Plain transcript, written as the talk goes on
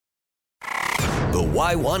The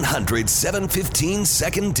Y100 715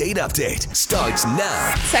 second date update starts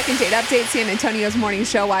now. Second date update, San Antonio's morning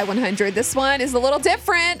show, Y100. This one is a little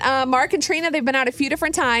different. Mark and Trina, they've been out a few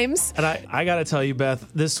different times. And I got to tell you, Beth,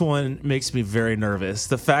 this one makes me very nervous.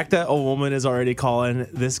 The fact that a woman is already calling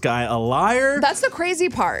this guy a liar. That's the crazy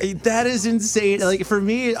part. That is insane. Like, for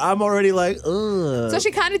me, I'm already like, ugh. So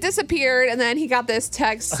she kind of disappeared, and then he got this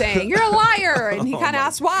text saying, "You're a liar." And he kind of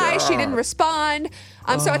asked why. She didn't respond.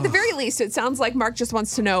 So at the very least, it sounds like Mark just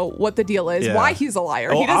wants to know what the deal is, why he's a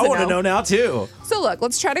liar. He doesn't I want to know now, too. So look,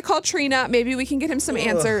 let's try to call Trina. Maybe we can get him some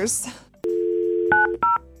answers.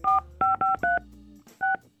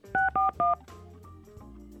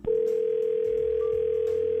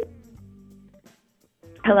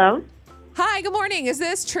 Hello? Hi, good morning. Is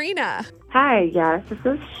this Trina? Hi, yes, this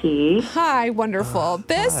is she. Hi, wonderful.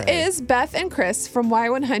 This is Beth and Chris from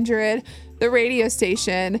Y100, the radio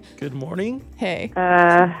station. Good morning. Hey.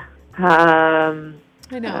 I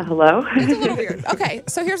know. Hello? It's a little weird. Okay,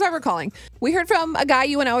 so here's why we're calling. We heard from a guy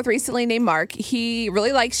you went out with recently named Mark. He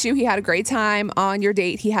really likes you. He had a great time on your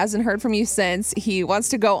date. He hasn't heard from you since. He wants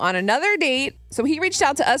to go on another date. So he reached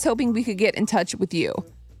out to us hoping we could get in touch with you.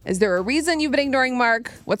 Is there a reason you've been ignoring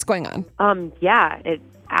Mark? What's going on? Yeah, it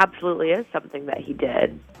absolutely is something that he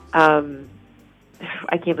did.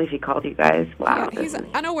 I can't believe he called you guys. Wow. Yeah, he's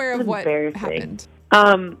unaware of what happened.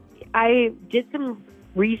 I did some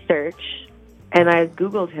research and I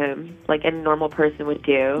Googled him like any normal person would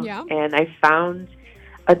do. Yeah. And I found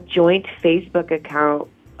a joint Facebook account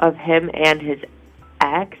of him and his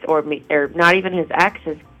ex, or not even his ex,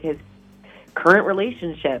 his current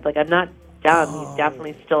relationship. Like, I'm not dumb. He's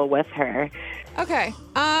definitely still with her. Okay.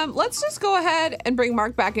 Let's just go ahead and bring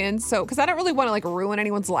Mark back in. So, because I don't really want to like ruin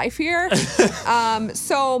anyone's life here.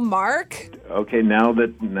 So Mark. Okay, now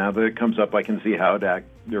that it comes up, I can see how it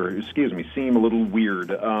seem a little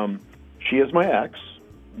weird. She is my ex.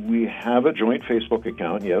 We have a joint Facebook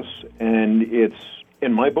account, yes, and it's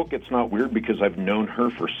in my book. It's not weird because I've known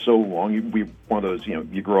her for so long. We one of those,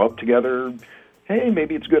 you grow up together. Hey,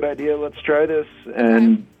 maybe it's a good idea. Let's try this,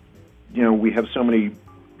 and we have so many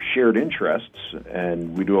shared interests,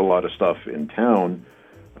 and we do a lot of stuff in town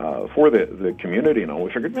for the community, and all.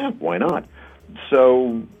 We figured, why not?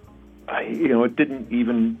 So, it didn't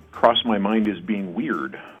even cross my mind as being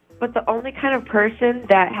weird. But the only kind of person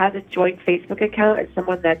that has a joint Facebook account is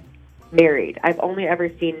someone that's married. I've only ever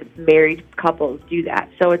seen married couples do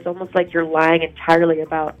that. So it's almost like you're lying entirely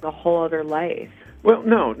about the whole other life. Well,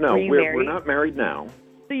 no, we're not married now.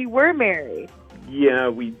 So you were married? Yeah,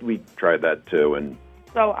 we tried that too. And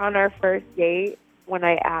so on our first date, when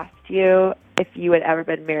I asked you if you had ever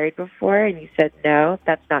been married before, and you said no,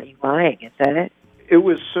 that's not you lying, is it? It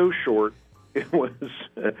was so short. It was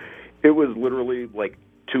literally like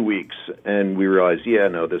 2 weeks, and we realized,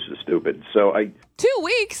 this is stupid. So 2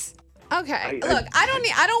 weeks? Okay. Look,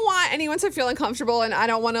 I don't want anyone to feel uncomfortable, and I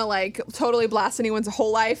don't want to like totally blast anyone's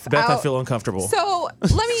whole life Beth, out. I feel uncomfortable. So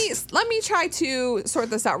let me try to sort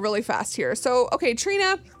this out really fast here. So, okay,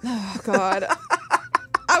 Trina. Oh God.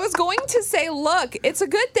 I was going to say, look, it's a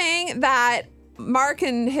good thing that Mark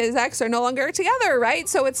and his ex are no longer together, right?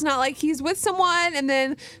 So it's not like he's with someone and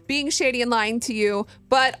then being shady and lying to you.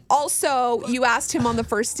 But also, you asked him on the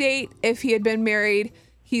first date if he had been married.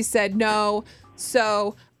 He said no.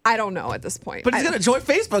 So I don't know at this point. But he's got a joint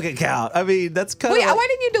Facebook account. I mean, that's kind of. Wait, why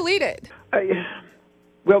didn't you delete it?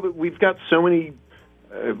 Well, we've got so many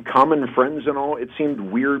common friends and all. It seemed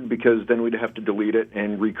weird because then we'd have to delete it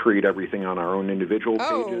and recreate everything on our own individual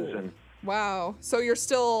pages. And wow. So you're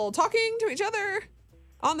still talking to each other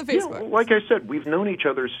on the Facebook? Yeah, like I said, we've known each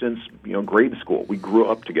other since grade school. We grew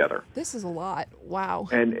up together. This is a lot. Wow.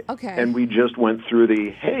 And okay. And we just went through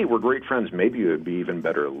hey, we're great friends. Maybe it would be even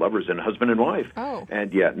better lovers than husband and wife. Oh.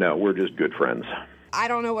 And no, we're just good friends. I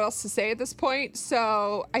don't know what else to say at this point.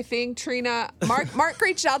 So I think Mark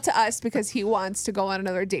reached out to us because he wants to go on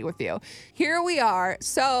another date with you. Here we are.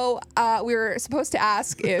 So we were supposed to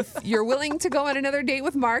ask if you're willing to go on another date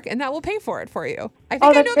with Mark, and that will pay for it for you. I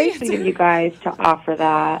think I know the answer. Of you guys to offer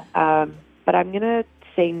that, but I'm gonna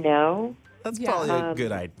say no. That's probably a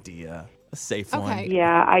good idea. A safe one.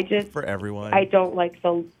 Yeah, I just for everyone. I don't like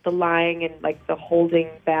the lying and like the holding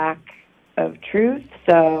back of truth,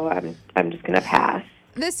 so I'm just gonna pass.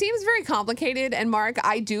 This seems very complicated, and Mark,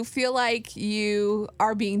 I do feel like you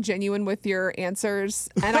are being genuine with your answers,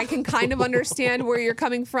 and I can kind of understand where you're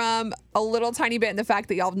coming from a little tiny bit in the fact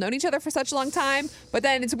that y'all have known each other for such a long time, but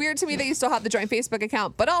then it's weird to me that you still have the joint Facebook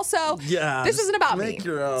account, but also, this isn't about me. Make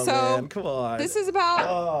your own, so man. Come on. This is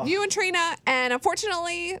about you and Trina, and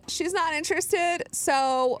unfortunately, she's not interested,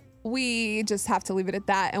 so we just have to leave it at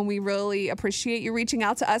that. And we really appreciate you reaching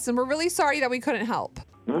out to us. And we're really sorry that we couldn't help.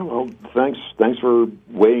 Well, thanks for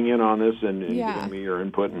weighing in on this and Yeah. giving me your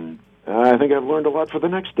input. And I think I've learned a lot for the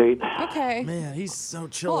next date. Okay. Man, he's so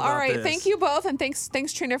chill Well, about all right. this. Thank you both. And thanks,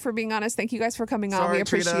 Trina, for being honest. Thank you guys for coming on. Sorry, We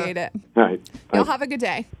appreciate Trina. it. All right. Y'all Thanks. have a good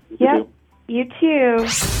day. Yep. You too.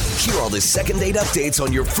 Hear all the second date updates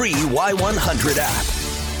on your free Y100 app.